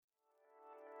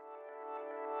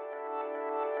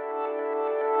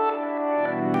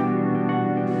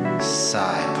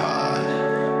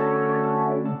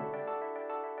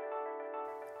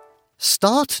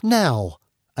Start Now,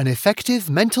 an effective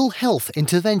mental health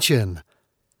intervention.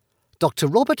 Dr.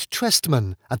 Robert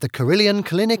Trestman at the Carilion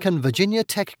Clinic and Virginia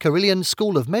Tech Carilion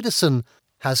School of Medicine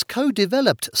has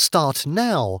co-developed Start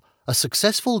Now, a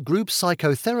successful group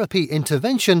psychotherapy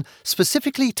intervention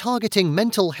specifically targeting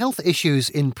mental health issues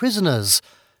in prisoners.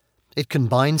 It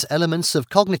combines elements of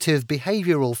cognitive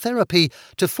behavioral therapy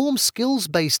to form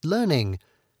skills-based learning.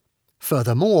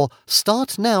 Furthermore,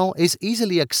 Start Now is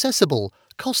easily accessible,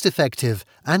 cost-effective,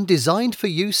 and designed for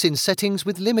use in settings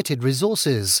with limited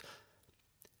resources.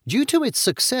 Due to its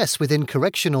success within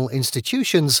correctional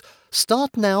institutions,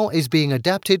 Start Now is being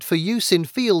adapted for use in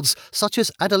fields such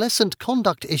as adolescent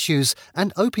conduct issues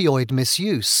and opioid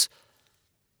misuse.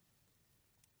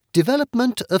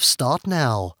 Development of Start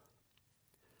Now.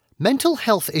 Mental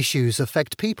health issues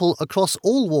affect people across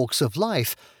all walks of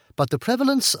life, but the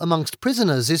prevalence amongst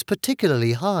prisoners is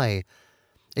particularly high.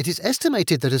 It is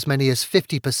estimated that as many as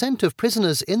 50% of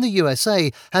prisoners in the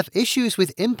USA have issues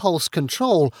with impulse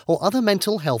control or other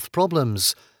mental health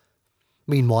problems.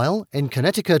 Meanwhile, in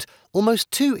Connecticut,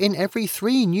 almost 2 in every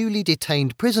 3 newly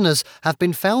detained prisoners have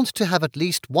been found to have at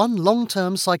least one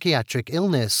long-term psychiatric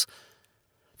illness.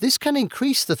 This can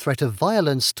increase the threat of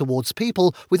violence towards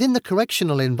people within the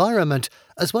correctional environment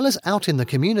as well as out in the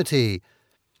community.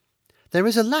 There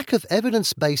is a lack of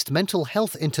evidence-based mental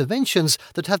health interventions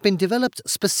that have been developed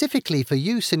specifically for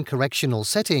use in correctional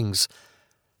settings.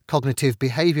 Cognitive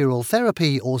behavioral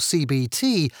therapy, or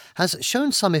CBT, has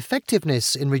shown some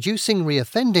effectiveness in reducing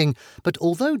reoffending, but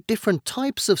although different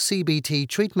types of CBT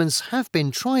treatments have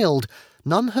been trialed,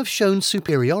 none have shown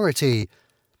superiority.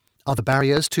 Other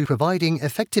barriers to providing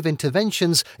effective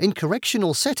interventions in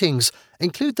correctional settings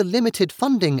include the limited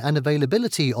funding and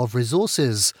availability of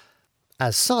resources.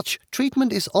 As such,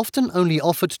 treatment is often only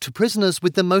offered to prisoners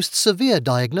with the most severe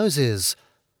diagnoses.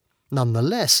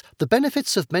 Nonetheless, the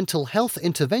benefits of mental health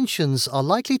interventions are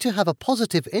likely to have a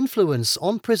positive influence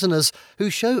on prisoners who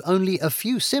show only a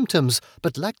few symptoms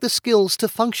but lack the skills to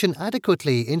function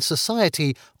adequately in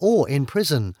society or in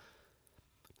prison.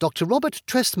 Dr. Robert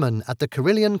Trestman at the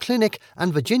Carilion Clinic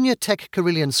and Virginia Tech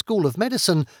Carilion School of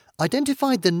Medicine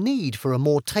identified the need for a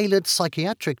more tailored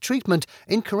psychiatric treatment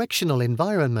in correctional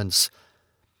environments.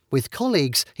 With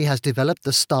colleagues, he has developed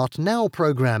the Start Now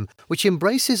program, which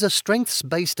embraces a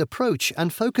strengths-based approach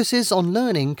and focuses on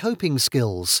learning coping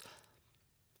skills.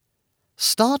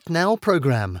 Start Now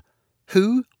program: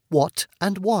 Who, What,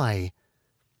 and Why.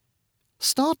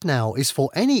 Start Now is for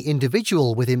any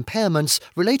individual with impairments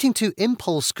relating to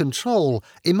impulse control,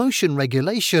 emotion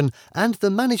regulation, and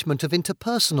the management of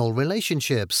interpersonal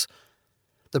relationships.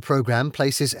 The program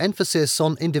places emphasis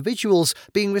on individuals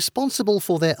being responsible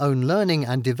for their own learning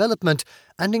and development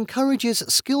and encourages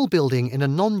skill building in a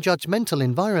non-judgmental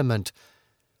environment.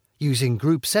 Using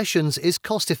group sessions is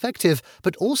cost-effective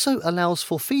but also allows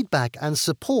for feedback and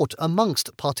support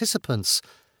amongst participants.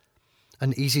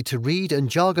 An easy-to-read and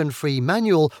jargon-free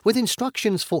manual with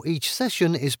instructions for each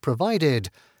session is provided.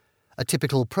 A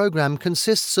typical program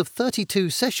consists of 32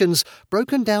 sessions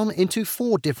broken down into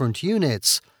 4 different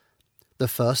units. The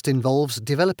first involves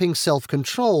developing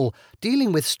self-control,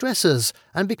 dealing with stressors,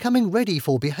 and becoming ready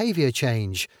for behavior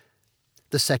change.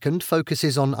 The second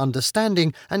focuses on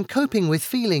understanding and coping with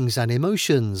feelings and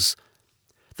emotions.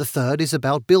 The third is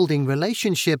about building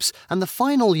relationships, and the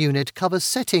final unit covers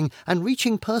setting and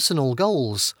reaching personal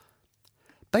goals.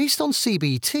 Based on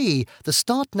CBT, the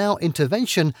Start Now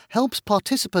intervention helps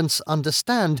participants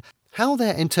understand how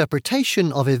their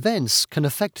interpretation of events can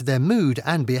affect their mood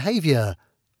and behavior.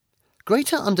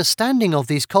 Greater understanding of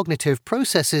these cognitive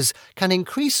processes can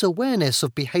increase awareness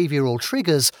of behavioral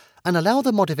triggers and allow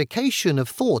the modification of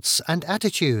thoughts and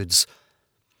attitudes.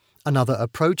 Another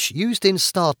approach used in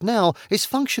Start Now is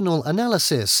functional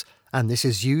analysis, and this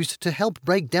is used to help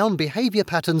break down behavior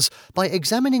patterns by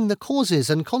examining the causes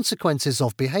and consequences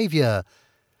of behavior.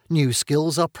 New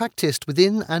skills are practiced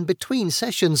within and between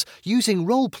sessions using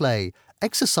role play,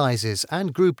 exercises,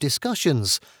 and group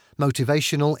discussions.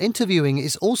 Motivational interviewing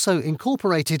is also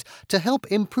incorporated to help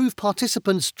improve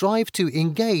participants' drive to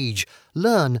engage,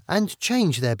 learn, and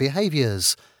change their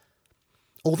behaviors.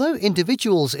 Although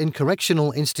individuals in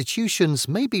correctional institutions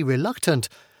may be reluctant,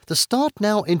 the Start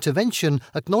Now intervention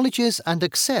acknowledges and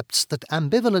accepts that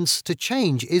ambivalence to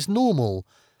change is normal.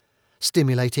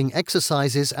 Stimulating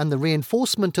exercises and the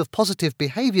reinforcement of positive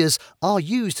behaviors are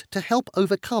used to help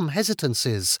overcome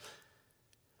hesitancies.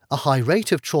 A high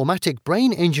rate of traumatic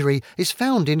brain injury is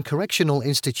found in correctional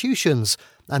institutions,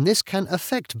 and this can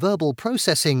affect verbal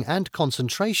processing and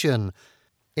concentration.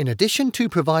 In addition to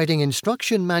providing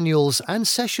instruction manuals and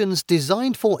sessions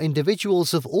designed for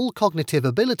individuals of all cognitive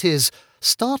abilities,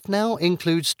 Start Now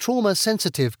includes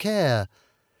trauma-sensitive care.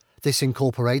 This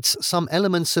incorporates some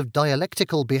elements of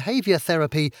dialectical behavior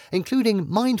therapy, including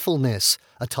mindfulness,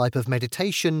 a type of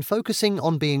meditation focusing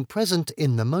on being present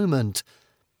in the moment.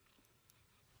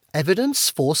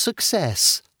 Evidence for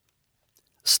success.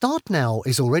 Start Now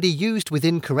is already used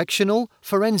within correctional,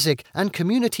 forensic, and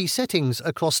community settings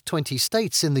across 20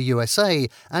 states in the USA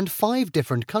and 5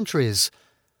 different countries.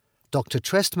 Dr.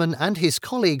 Trestman and his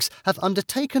colleagues have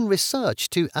undertaken research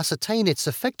to ascertain its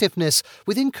effectiveness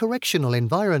within correctional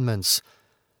environments.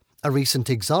 A recent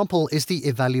example is the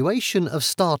evaluation of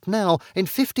Start Now in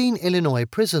 15 Illinois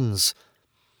prisons.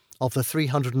 Of the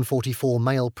 344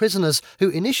 male prisoners who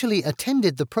initially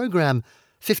attended the program,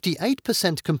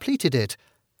 58% completed it.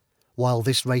 While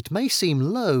this rate may seem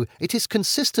low, it is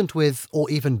consistent with, or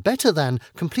even better than,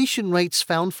 completion rates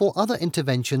found for other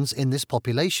interventions in this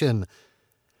population.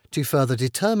 To further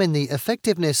determine the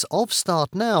effectiveness of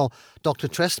Start Now, Dr.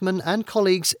 Trestman and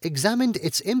colleagues examined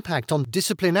its impact on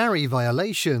disciplinary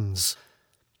violations.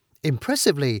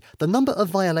 Impressively, the number of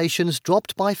violations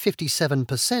dropped by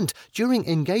 57% during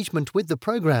engagement with the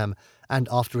program, and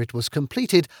after it was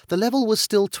completed, the level was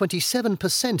still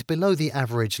 27% below the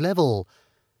average level.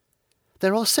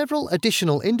 There are several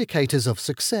additional indicators of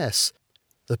success.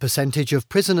 The percentage of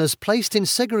prisoners placed in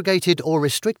segregated or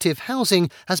restrictive housing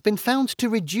has been found to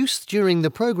reduce during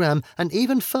the program and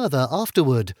even further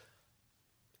afterward.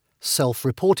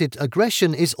 Self-reported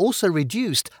aggression is also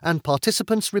reduced, and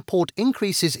participants report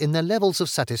increases in their levels of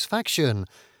satisfaction.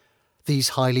 These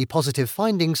highly positive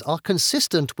findings are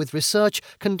consistent with research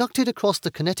conducted across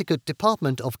the Connecticut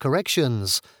Department of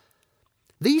Corrections.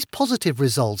 These positive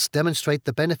results demonstrate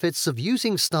the benefits of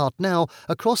using Start Now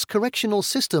across correctional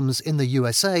systems in the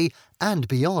USA and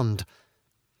beyond.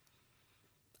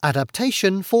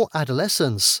 Adaptation for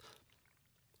adolescents.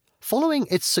 Following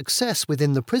its success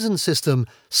within the prison system,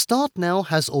 Start Now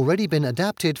has already been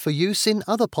adapted for use in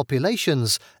other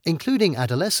populations, including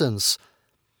adolescents.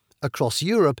 Across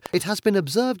Europe, it has been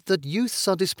observed that youths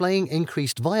are displaying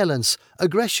increased violence,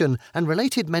 aggression, and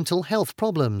related mental health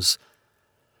problems.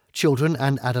 Children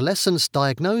and adolescents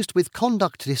diagnosed with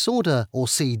conduct disorder, or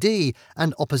CD,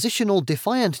 and oppositional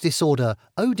defiant disorder,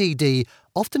 ODD,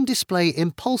 often display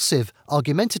impulsive,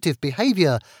 argumentative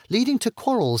behavior, leading to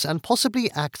quarrels and possibly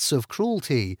acts of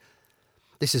cruelty.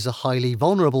 This is a highly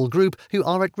vulnerable group who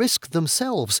are at risk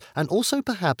themselves and also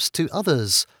perhaps to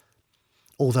others.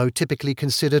 Although typically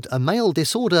considered a male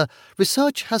disorder,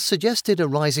 research has suggested a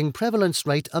rising prevalence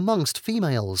rate amongst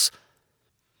females.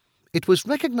 It was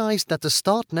recognized that the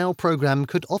Start Now program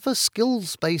could offer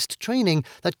skills-based training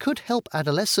that could help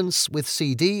adolescents with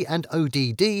CD and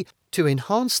ODD to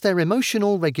enhance their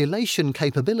emotional regulation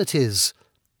capabilities.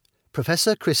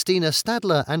 Professor Christina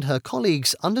Stadler and her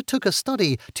colleagues undertook a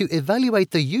study to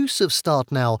evaluate the use of Start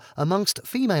Now amongst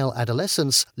female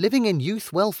adolescents living in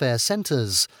youth welfare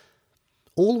centers.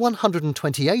 All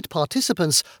 128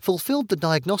 participants fulfilled the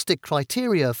diagnostic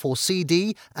criteria for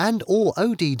CD and/or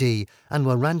ODD and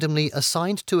were randomly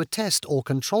assigned to a test or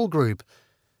control group.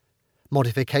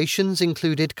 Modifications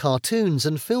included cartoons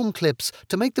and film clips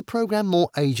to make the program more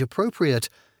age-appropriate.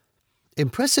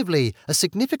 Impressively, a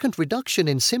significant reduction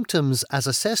in symptoms as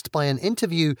assessed by an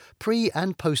interview pre-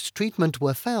 and post-treatment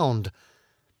were found.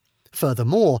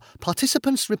 Furthermore,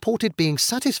 participants reported being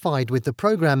satisfied with the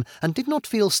program and did not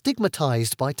feel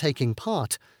stigmatized by taking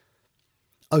part.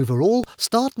 Overall,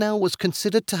 Start Now was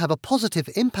considered to have a positive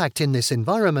impact in this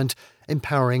environment,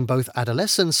 empowering both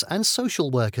adolescents and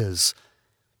social workers.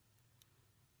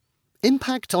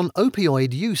 Impact on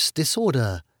opioid use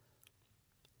disorder.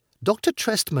 Dr.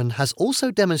 Trestman has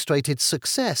also demonstrated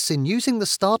success in using the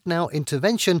Start Now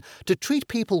intervention to treat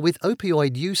people with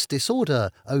opioid use disorder,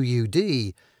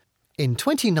 OUD. In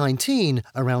 2019,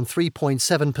 around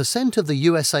 3.7% of the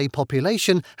USA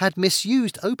population had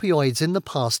misused opioids in the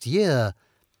past year.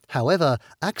 However,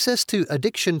 access to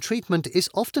addiction treatment is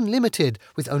often limited,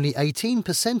 with only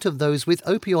 18% of those with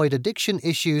opioid addiction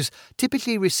issues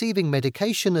typically receiving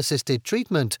medication-assisted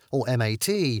treatment, or MAT.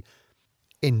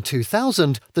 In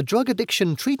 2000, the Drug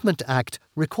Addiction Treatment Act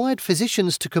required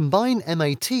physicians to combine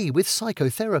MAT with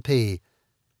psychotherapy.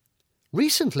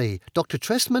 Recently, Dr.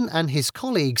 Trestman and his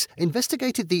colleagues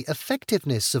investigated the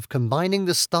effectiveness of combining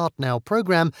the Start Now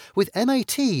program with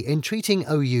MAT in treating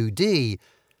OUD.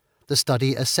 The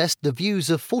study assessed the views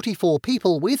of 44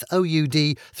 people with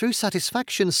OUD through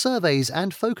satisfaction surveys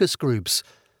and focus groups.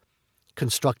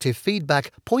 Constructive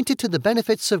feedback pointed to the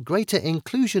benefits of greater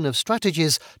inclusion of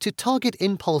strategies to target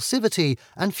impulsivity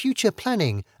and future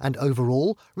planning, and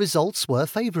overall, results were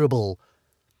favorable.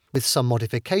 With some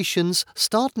modifications,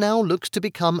 Start Now looks to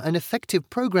become an effective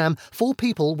program for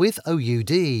people with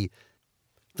OUD.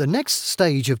 The next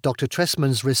stage of Dr.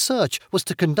 Trestman's research was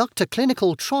to conduct a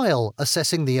clinical trial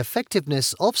assessing the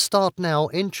effectiveness of Start Now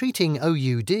in treating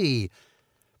OUD.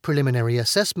 Preliminary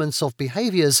assessments of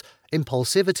behaviours,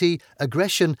 impulsivity,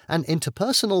 aggression and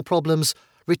interpersonal problems,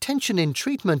 retention in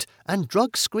treatment and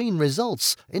drug screen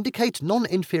results indicate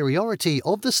non-inferiority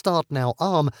of the Start Now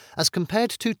arm as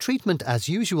compared to treatment as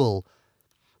usual.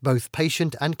 Both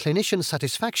patient and clinician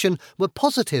satisfaction were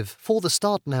positive for the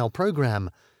Start Now program.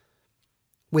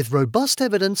 With robust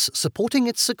evidence supporting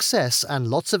its success and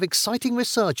lots of exciting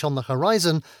research on the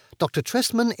horizon, Dr.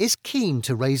 Trestman is keen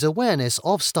to raise awareness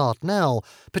of Start Now,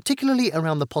 particularly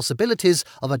around the possibilities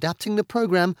of adapting the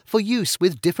program for use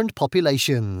with different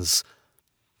populations.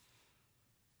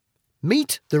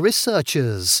 Meet the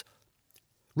researchers.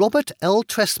 Robert L.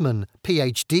 Trestman,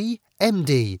 Ph.D.,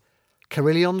 M.D.,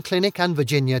 Carilion Clinic and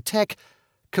Virginia Tech,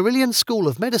 Carilion School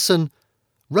of Medicine,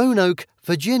 Roanoke,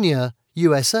 Virginia,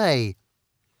 USA.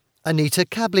 Anita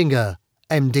Kablinger,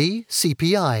 M.D.,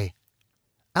 CPI.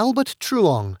 Albert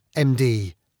Truong,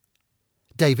 M.D.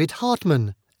 David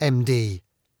Hartman, M.D.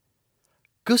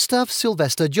 Gustav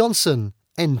Sylvester Johnson,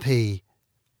 N.P.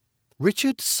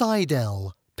 Richard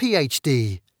Seidel,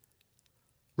 Ph.D.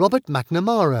 Robert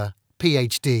McNamara,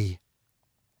 Ph.D.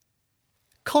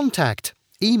 Contact: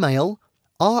 email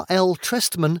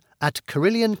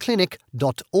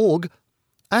rltrestman@carillionclinic.org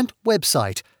and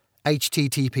website